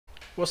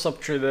What's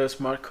up traders,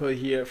 Marco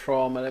here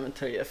from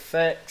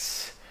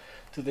ElementaryFX.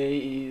 Today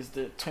is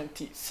the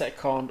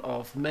 22nd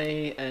of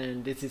May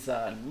and this is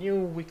a new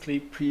weekly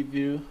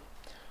preview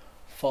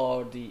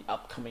for the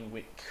upcoming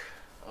week.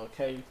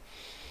 Okay,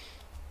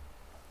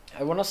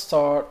 I want to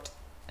start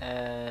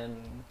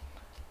and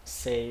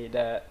say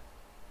that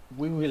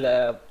we will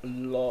have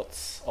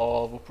lots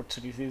of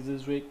opportunities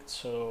this week,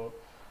 so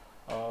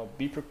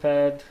be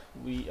prepared.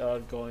 We are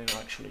going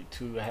actually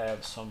to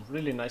have some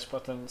really nice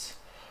patterns.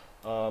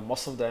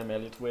 Most of them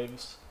elite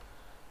waves,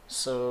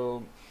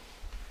 so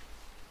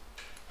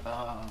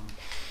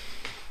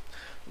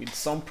with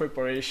some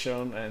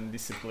preparation and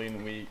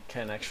discipline we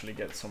can actually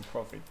get some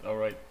profit.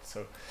 Alright,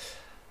 so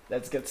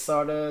let's get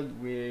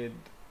started with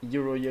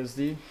Euro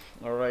USD.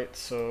 Alright,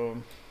 so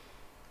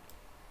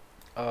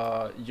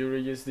Euro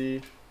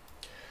USD,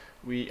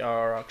 we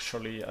are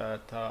actually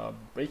at a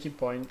breaking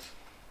point.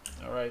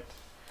 Alright,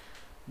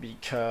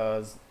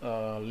 because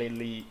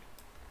lately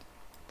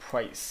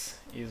price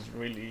is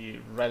really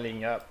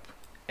rallying up,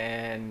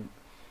 and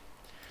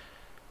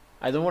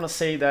I don't want to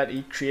say that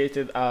it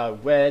created a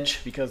wedge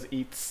because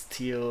it's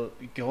still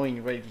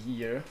going right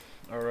here.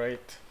 All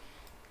right,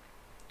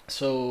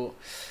 so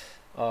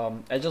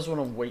I just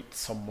want to wait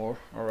some more.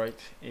 All right,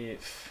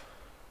 if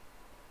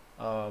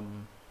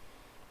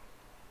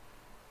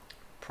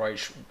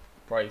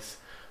price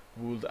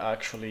would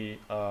actually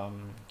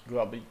go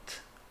a bit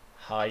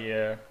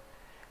higher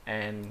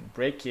and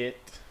break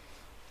it,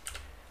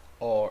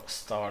 or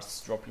starts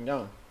dropping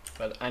down.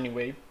 But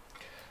anyway,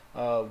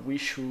 we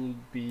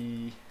should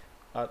be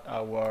at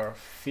our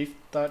fifth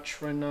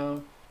touch right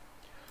now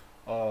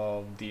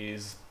of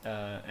this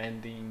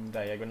ending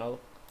diagonal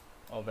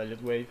of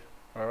Elliott wave.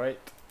 All right,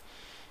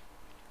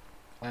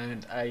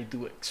 and I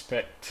do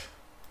expect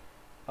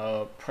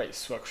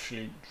price to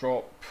actually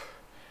drop,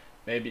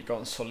 maybe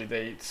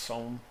consolidate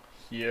some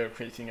here,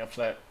 creating a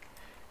flag,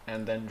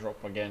 and then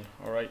drop again.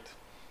 All right,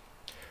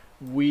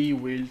 we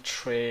will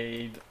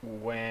trade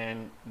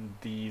when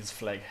this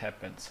flag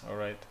happens. All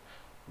right,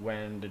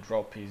 when the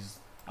drop is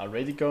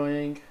already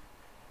going,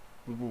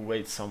 we will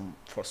wait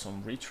for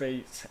some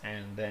retrace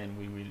and then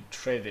we will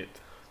trade it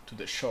to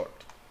the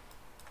short.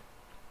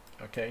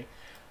 Okay,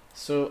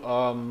 so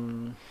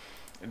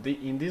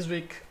in this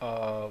week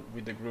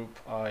with the group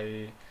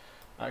I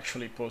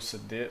actually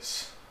posted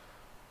this.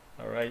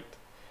 All right,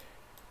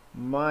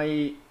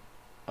 my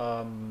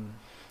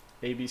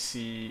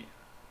ABC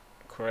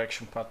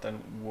correction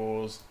pattern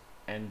was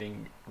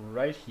ending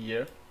right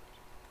here.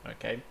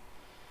 Okay,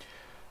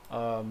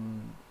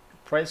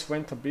 price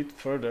went a bit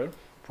further,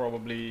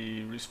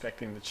 probably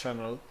respecting the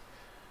channel,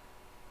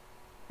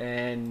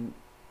 and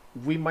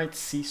we might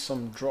see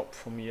some drop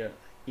from here.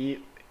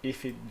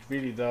 If it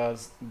really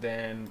does,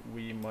 then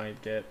we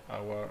might get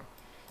our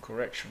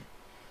correction.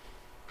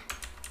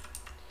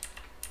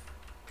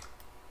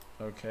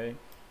 Okay,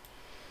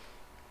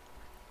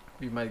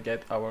 we might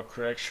get our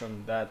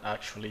correction that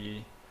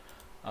actually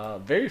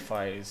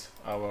verifies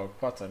our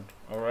pattern.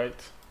 All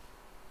right,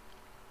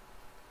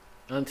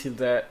 until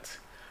that,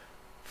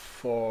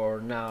 for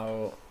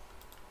now,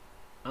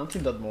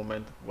 until that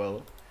moment,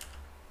 well,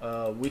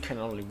 we can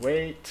only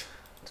wait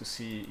to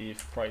see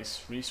if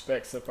price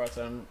respects the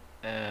pattern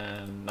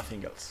and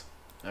nothing else.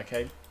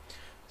 Okay,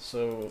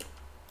 so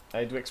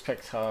I do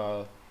expect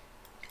a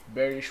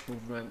bearish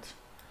movement,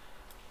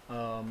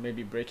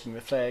 maybe breaking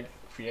the flag,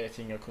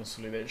 creating a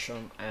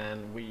consolidation,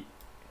 and we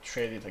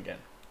trade it again.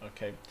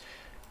 Okay,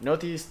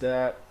 notice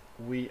that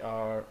we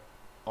are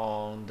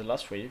on the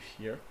last wave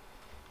here.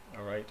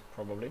 All right,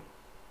 probably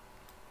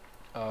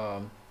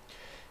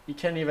you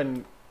can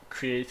even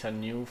create a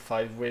new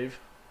 5 wave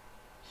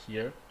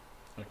here.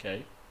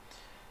 Okay,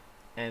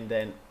 and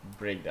then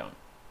break down.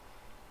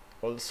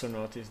 Also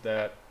notice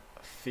that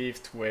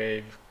 5th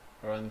wave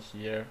around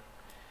here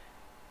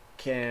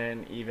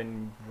can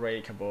even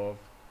break above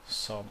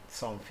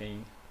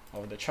something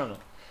of the channel,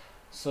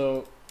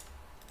 so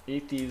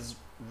it is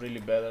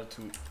really better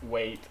to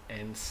wait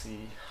and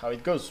see how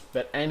it goes.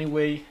 But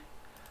anyway,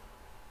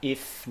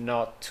 if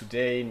not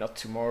today, not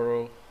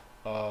tomorrow,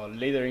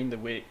 later in the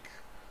week,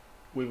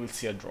 we will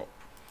see a drop.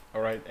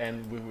 All right,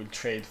 and we will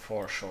trade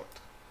for short.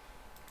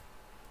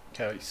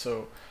 Okay,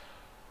 so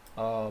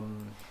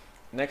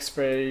next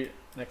pair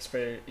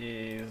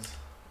is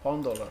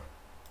pound dollar.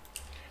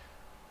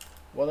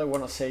 What I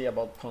want to say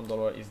about pound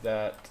dollar is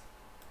that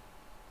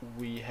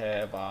we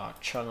have a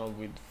channel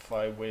with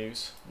 5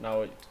 waves.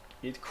 Now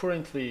it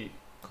currently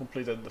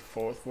completed the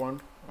 4th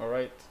one. All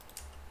right,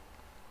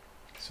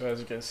 so as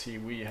you can see,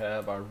 we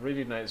have a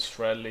really nice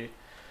rally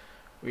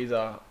with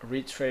a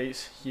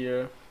retrace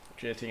here,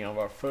 creating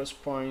our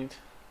first point.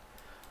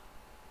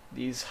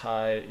 This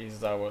high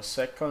is our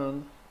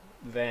second,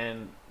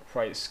 then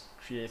price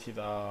created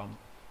a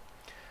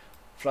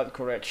flat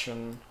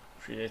correction,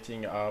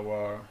 creating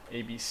our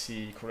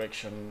ABC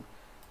correction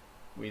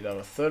with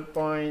our third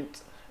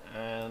point,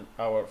 and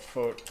our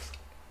fourth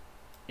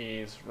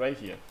is right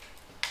here.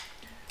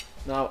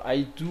 Now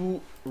I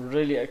do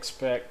really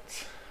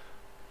expect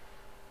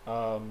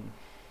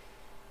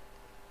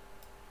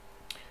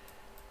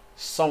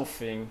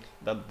something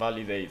that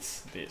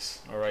validates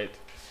this, all right?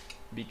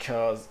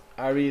 Because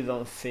I really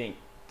don't think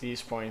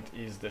this point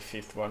is the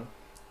fifth one.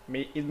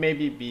 It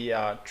maybe be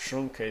a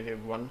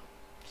truncated one,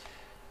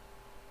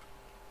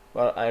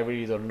 but I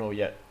really don't know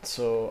yet.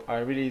 So I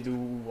really do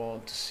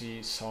want to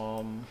see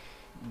some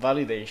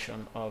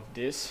validation of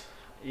this,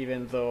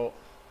 even though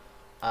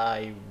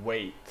I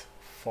wait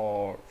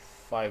for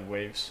 5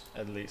 waves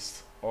at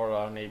least, or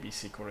an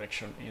ABC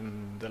correction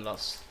in the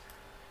last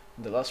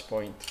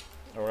point.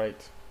 All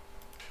right,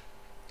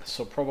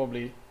 so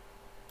probably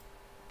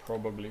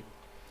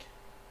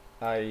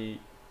I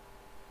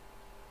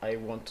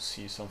want to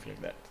see something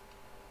like that,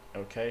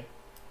 okay,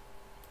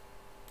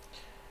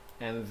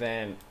 and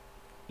then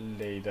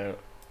later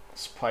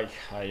spike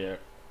higher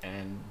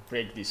and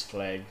break this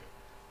flag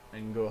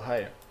and go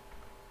higher.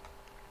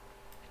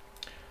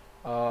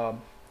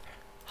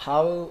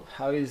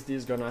 How is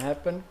this gonna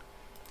happen?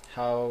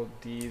 How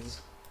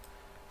these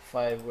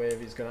 5 wave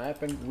is gonna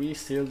happen? We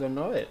still don't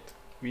know it.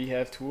 We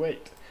have to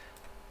wait.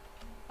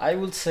 I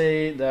would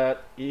say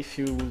that if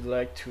you would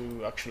like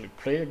to actually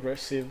play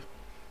aggressive,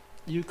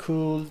 you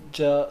could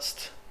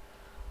just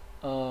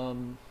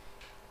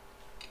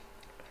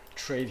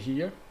trade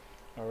here,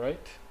 all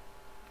right,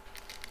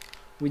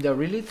 with a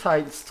really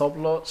tight stop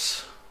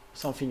loss,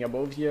 something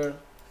above here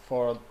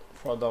for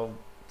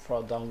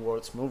a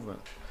downwards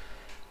movement.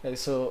 Okay,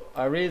 so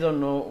I really don't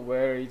know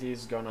where it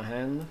is gonna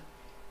end,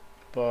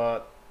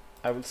 but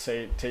I would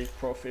say take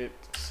profit,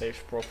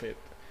 save profit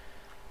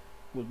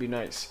would be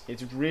nice.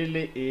 It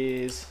really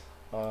is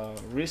a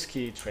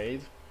risky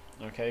trade,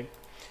 okay?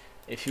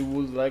 If you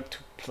would like to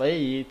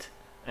play it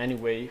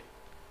anyway,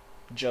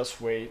 just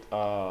wait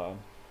a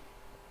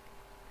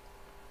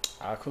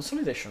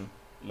consolidation,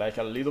 like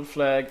a little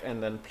flag,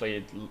 and then play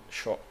it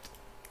short,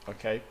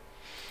 okay?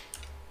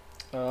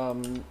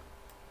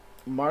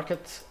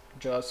 Market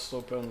just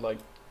opened like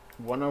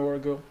 1 hour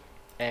ago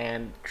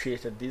and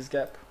created this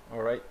gap,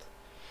 all right?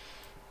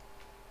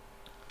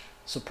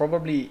 So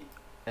probably,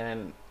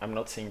 and I'm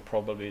not saying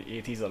probably,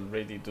 it is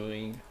already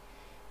doing,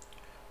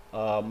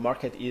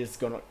 market is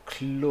gonna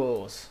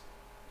close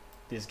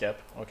this gap,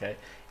 okay?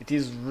 It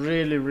is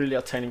really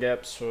a tiny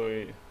gap, so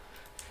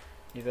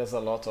it has a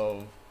lot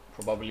of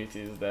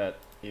probabilities that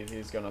it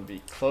is gonna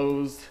be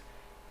closed,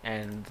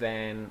 and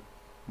then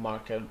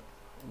market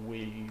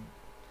will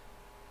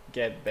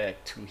get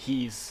back to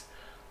his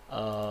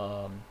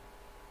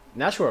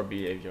natural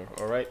behavior,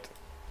 all right?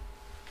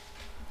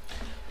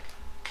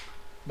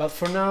 But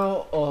for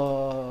now,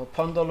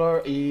 pound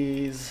dollar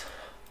is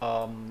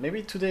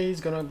maybe today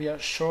is gonna be a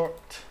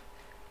short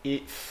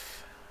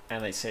if,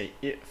 and I say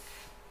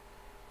if,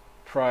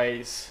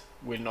 price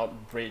will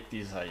not break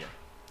this higher,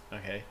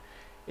 okay?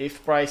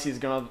 If price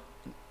is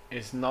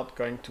not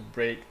going to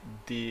break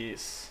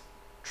this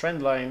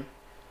trend line,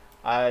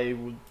 I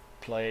would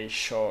play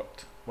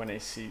short when I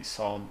see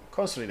some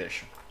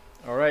consolidation,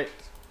 all right?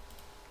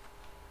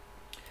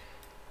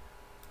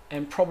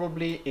 And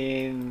probably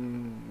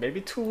in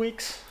maybe 2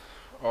 weeks,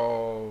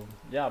 or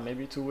yeah,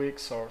 maybe 2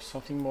 weeks or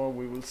something more,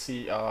 we will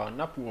see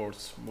an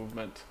upwards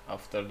movement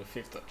after the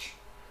fifth touch,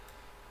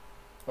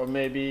 or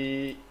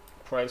maybe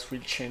price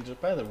will change the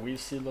pattern. We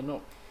still don't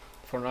know.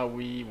 For now,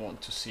 we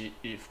want to see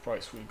if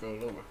price will go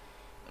lower,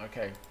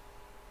 okay?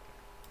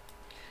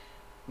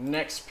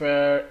 Next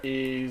pair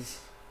is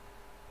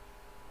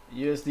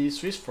USD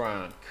Swiss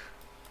franc.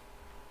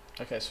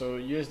 Okay, so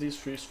USD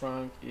Swiss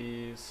franc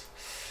is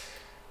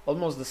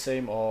almost the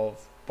same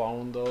of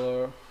pound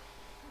dollar.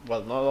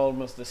 Well, not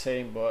almost the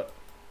same, but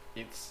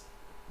it's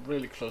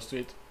really close to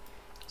it.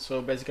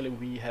 So basically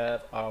we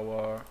have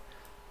our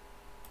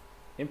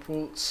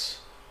impulse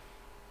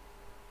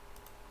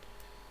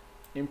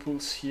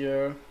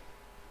here,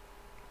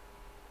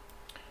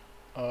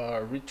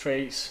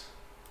 retrace,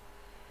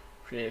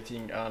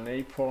 creating an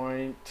A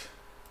point,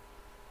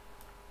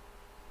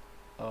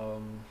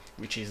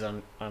 which is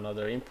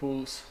another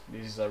impulse.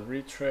 This is a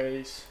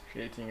retrace,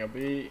 creating a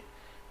B.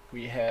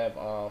 We have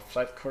a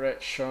flat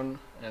correction,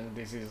 and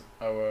this is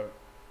our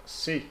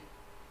C,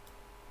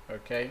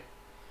 okay?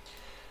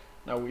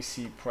 Now we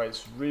see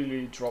price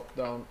really drop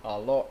down a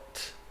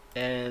lot,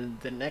 and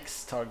the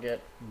next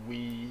target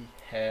we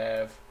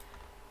have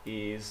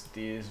is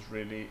this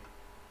really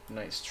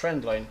nice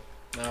trend line.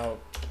 Now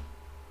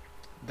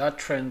that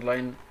trend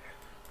line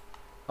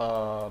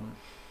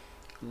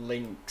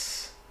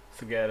links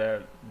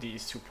together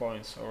these 2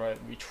 points, all right,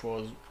 which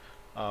was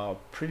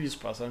previous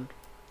pattern,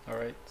 all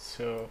right?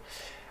 So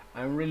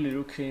I'm really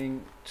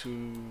looking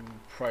to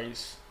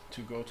price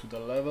to go to the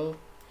level.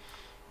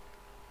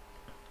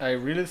 I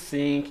really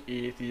think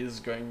it is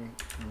going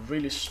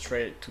really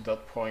straight to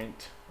that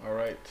point, all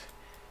right?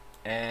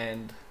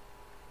 And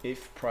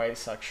if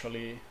price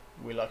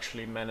will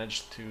actually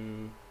manage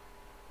to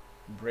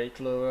break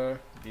lower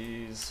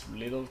this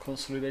little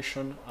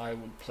consolidation, I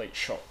would play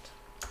short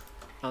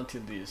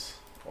until this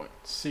point,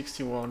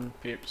 61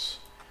 pips,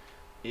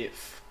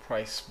 if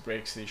price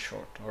breaks this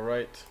short, all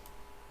right?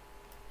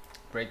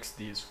 Breaks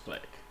this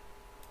flag,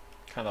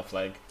 kind of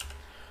flag,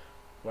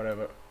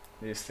 whatever,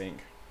 this thing,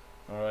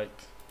 all right?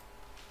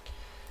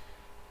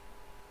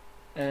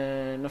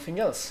 and nothing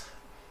else.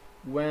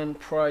 When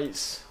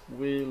price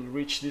will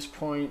reach this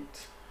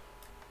point,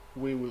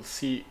 we will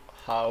see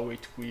how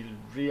it will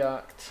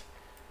react,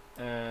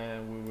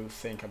 and we will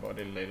think about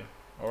it later.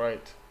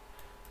 Alright,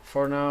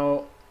 for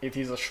now it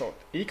is a short.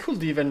 It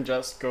could even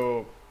just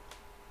go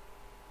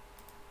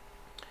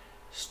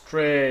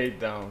straight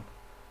down.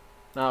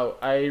 Now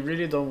I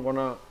really don't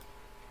wanna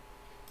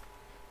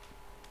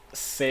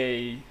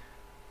say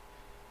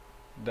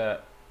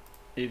that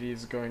it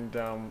is going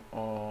down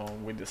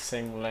with the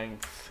same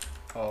length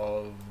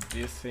of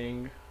this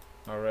thing.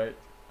 Alright,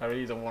 I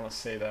really don't want to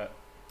say that.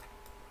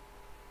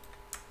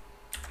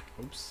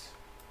 Oops.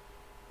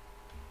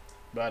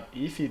 But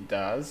if it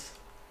does,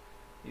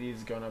 it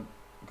is gonna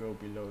go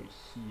below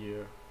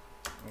here,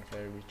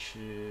 okay, which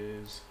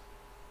is,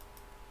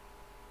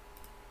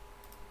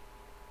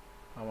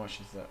 how much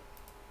is that?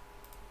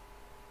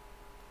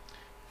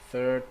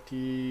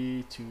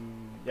 30 to,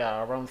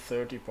 yeah, around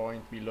 30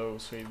 point below,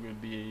 so it will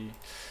be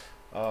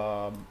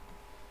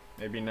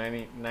maybe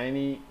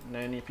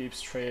 90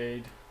 pips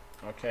trade.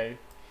 Okay,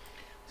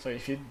 so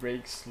if it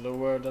breaks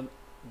lower than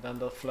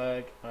the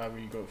flag, I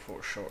will go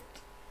for short.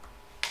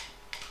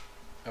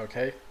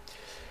 Okay,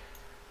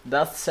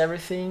 that's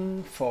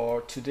everything for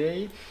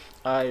today.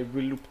 I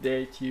will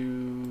update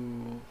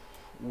you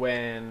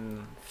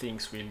when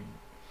things will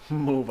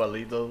move a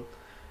little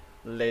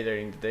later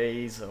in the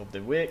days of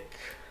the week,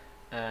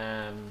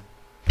 and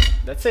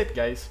that's it,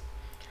 guys.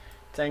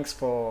 Thanks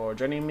for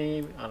joining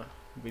me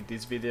with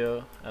this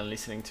video and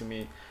listening to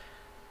me.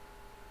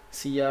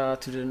 See ya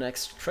to the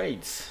next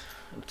trades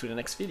and to the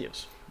next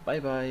videos. Bye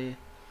bye.